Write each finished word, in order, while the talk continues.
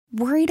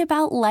Worried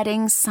about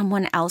letting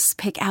someone else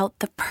pick out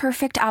the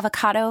perfect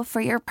avocado for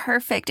your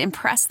perfect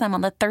impress them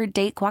on the third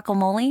date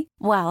guacamole?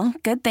 Well,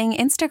 good thing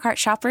Instacart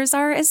shoppers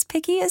are as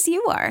picky as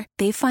you are.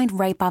 They find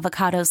ripe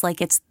avocados like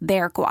it's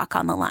their guac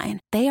on the line.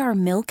 They are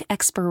milk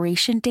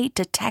expiration date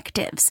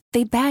detectives.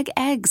 They bag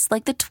eggs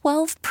like the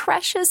 12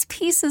 precious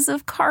pieces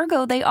of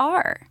cargo they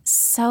are.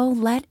 So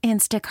let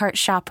Instacart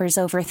shoppers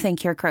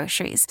overthink your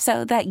groceries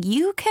so that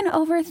you can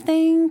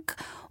overthink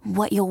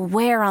what you'll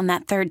wear on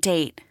that third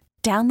date.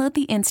 Download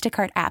the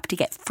Instacart app to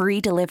get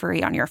free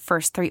delivery on your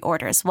first 3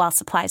 orders while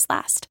supplies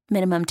last.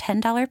 Minimum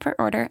 $10 per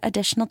order.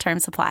 Additional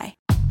terms apply.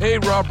 Hey,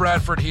 Rob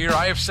Bradford here.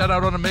 I have set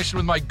out on a mission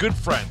with my good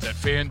friends at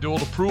FanDuel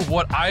to prove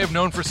what I have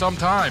known for some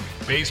time.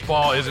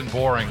 Baseball isn't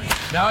boring.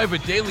 Now I have a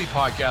daily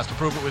podcast to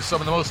prove it with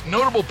some of the most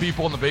notable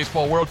people in the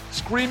baseball world,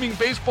 screaming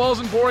baseball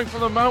isn't boring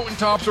from the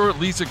mountaintops, or at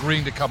least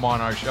agreeing to come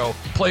on our show.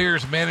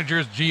 Players,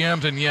 managers,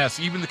 GMs, and yes,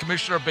 even the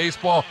commissioner of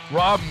baseball,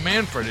 Rob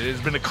Manfred. It has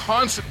been a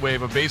constant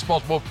wave of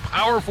baseball's most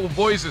powerful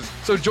voices.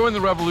 So join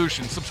the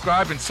revolution.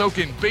 Subscribe and soak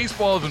in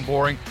Baseball Isn't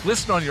Boring.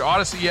 Listen on your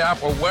Odyssey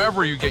app or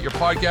wherever you get your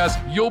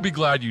podcasts. You'll be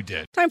glad you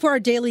did. Time for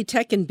our daily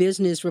tech and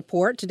business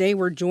report. Today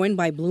we're joined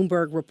by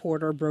Bloomberg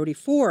reporter Brody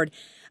Ford.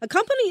 A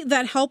company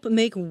that helped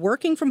make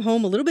working from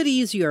home a little bit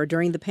easier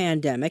during the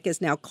pandemic is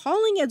now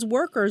calling its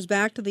workers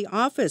back to the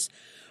office.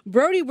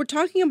 Brody, we're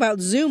talking about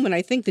Zoom, and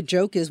I think the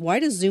joke is, why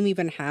does Zoom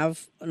even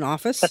have an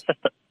office?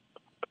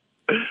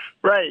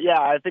 Right, yeah.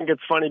 I think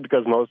it's funny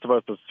because most of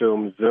us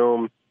assume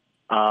Zoom,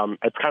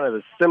 it's kind of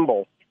the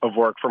symbol of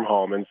work from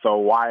home. And so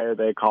why are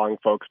they calling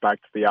folks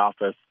back to the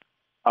office?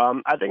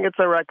 I think it's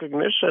a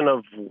recognition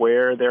of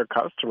where their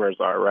customers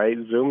are, right?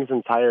 Zoom's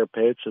entire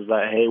pitch is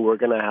that, hey, we're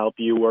going to help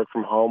you work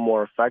from home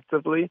more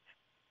effectively.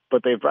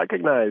 But they've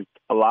recognized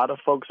a lot of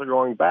folks are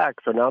going back.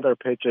 So now their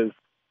pitch is,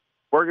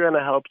 we're going to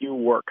help you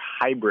work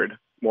hybrid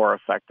more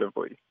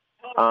effectively.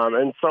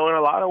 And so in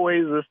a lot of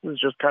ways, this is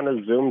just kind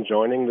of Zoom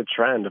joining the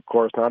trend. Of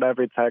course, not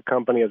every tech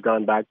company has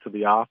gone back to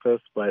the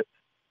office, but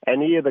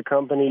any of the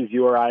companies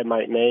you or I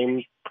might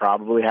name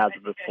probably has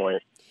at this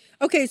point.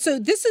 Okay, so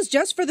this is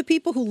just for the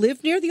people who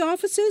live near the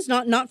offices,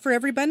 not for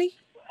everybody?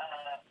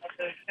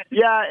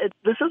 Yeah,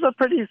 this is a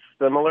pretty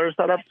similar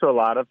setup to a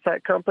lot of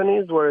tech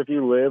companies where if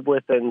you live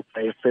within,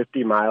 say,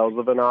 50 miles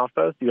of an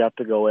office, you have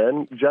to go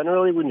in.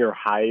 Generally, when you're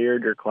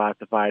hired, you're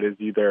classified as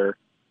either,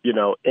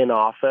 in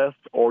office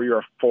or you're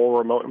a full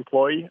remote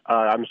employee.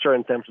 I'm sure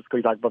in San Francisco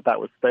you talk about that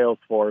with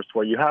Salesforce,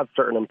 where you have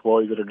certain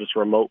employees that are just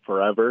remote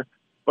forever.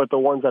 But the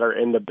ones that are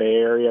in the Bay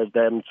Area,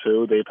 them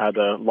too, they've had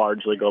to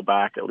largely go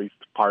back at least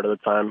part of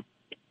the time.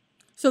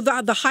 So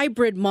the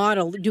hybrid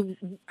model,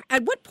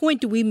 at what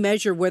point do we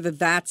measure whether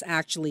that's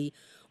actually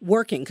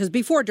working? Because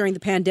before, during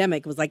the pandemic,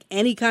 it was like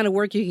any kind of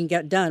work you can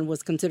get done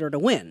was considered a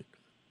win.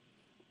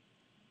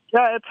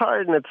 Yeah, it's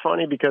hard, and it's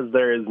funny because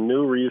there is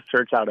new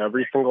research out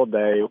every single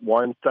day.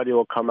 One study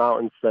will come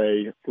out and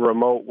say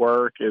remote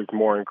work is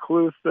more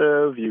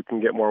inclusive, you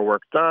can get more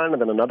work done,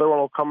 and then another one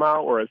will come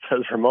out where it says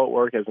remote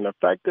work isn't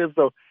effective.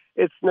 So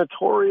it's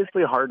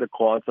notoriously hard to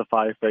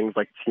quantify things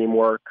like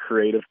teamwork,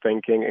 creative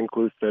thinking,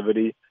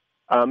 inclusivity.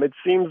 It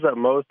seems that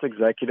most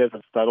executives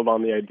have settled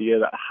on the idea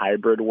that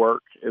hybrid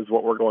work is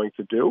what we're going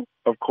to do.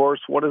 Of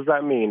course, what does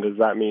that mean? Does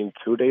that mean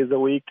 2 days a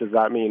week? Does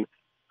that mean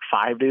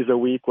 5 days a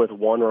week with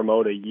one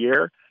remote a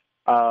year?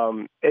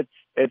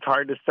 It's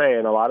hard to say,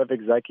 and a lot of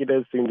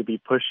executives seem to be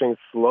pushing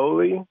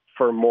slowly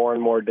for more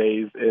and more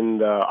days in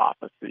the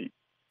office seat.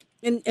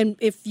 And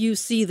if you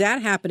see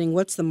that happening,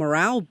 what's the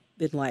morale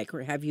been like,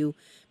 or have you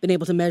been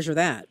able to measure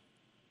that?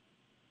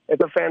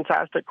 It's a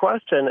fantastic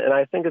question, and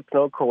I think it's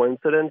no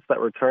coincidence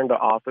that return to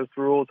office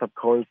rules have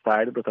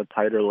coincided with a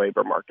tighter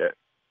labor market.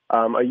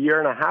 A year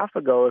and a half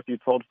ago, if you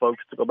told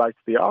folks to go back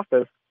to the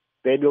office,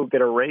 they'd go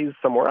get a raise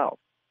somewhere else.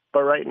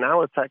 But right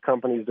now, with tech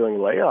companies doing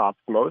layoffs,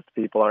 most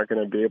people aren't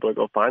going to be able to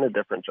go find a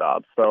different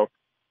job. So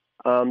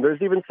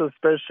there's even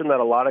suspicion that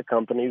a lot of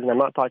companies, and I'm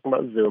not talking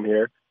about Zoom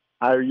here,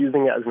 are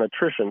using it as an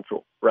attrition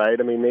tool, right?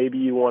 I mean, maybe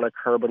you want to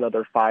curb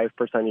another 5%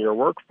 of your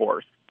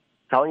workforce.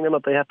 Telling them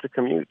that they have to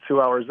commute 2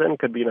 hours in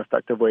could be an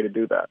effective way to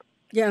do that.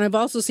 Yeah, and I've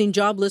also seen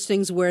job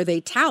listings where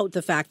they tout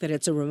the fact that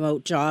it's a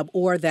remote job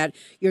or that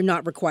you're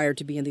not required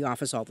to be in the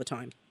office all the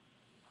time.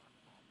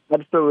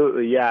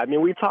 Absolutely, yeah. I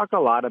mean, we talk a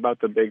lot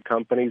about the big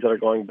companies that are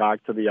going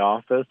back to the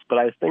office, but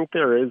I think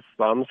there is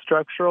some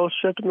structural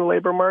shift in the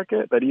labor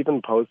market that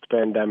even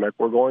post-pandemic,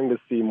 we're going to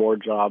see more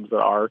jobs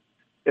that are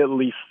at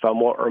least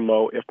somewhat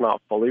remote, if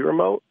not fully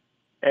remote,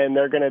 and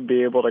they're going to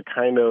be able to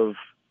kind of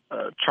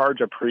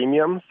charge a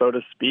premium, so to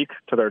speak,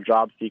 to their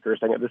job seekers,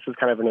 saying that this is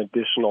kind of an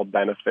additional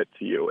benefit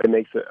to you. It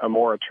makes it a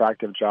more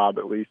attractive job,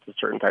 at least to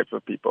certain types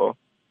of people.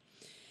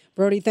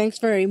 Brody, thanks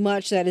very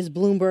much. That is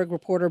Bloomberg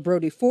reporter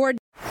Brody Ford.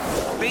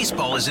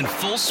 Baseball is in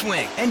full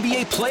swing.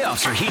 NBA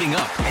playoffs are heating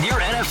up, and your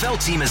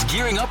NFL team is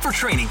gearing up for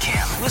training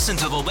camp. Listen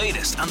to the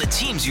latest on the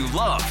teams you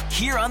love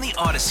here on the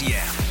Odyssey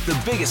app.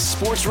 The biggest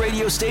sports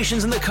radio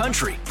stations in the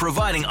country,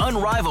 providing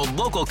unrivaled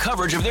local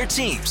coverage of their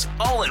teams,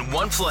 all in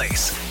one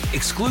place.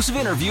 Exclusive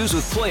interviews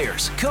with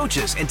players,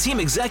 coaches, and team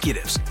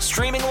executives,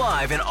 streaming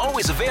live and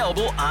always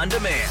available on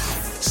demand.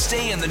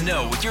 Stay in the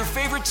know with your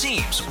favorite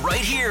teams right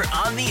here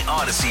on the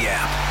Odyssey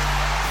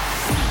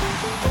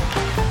app.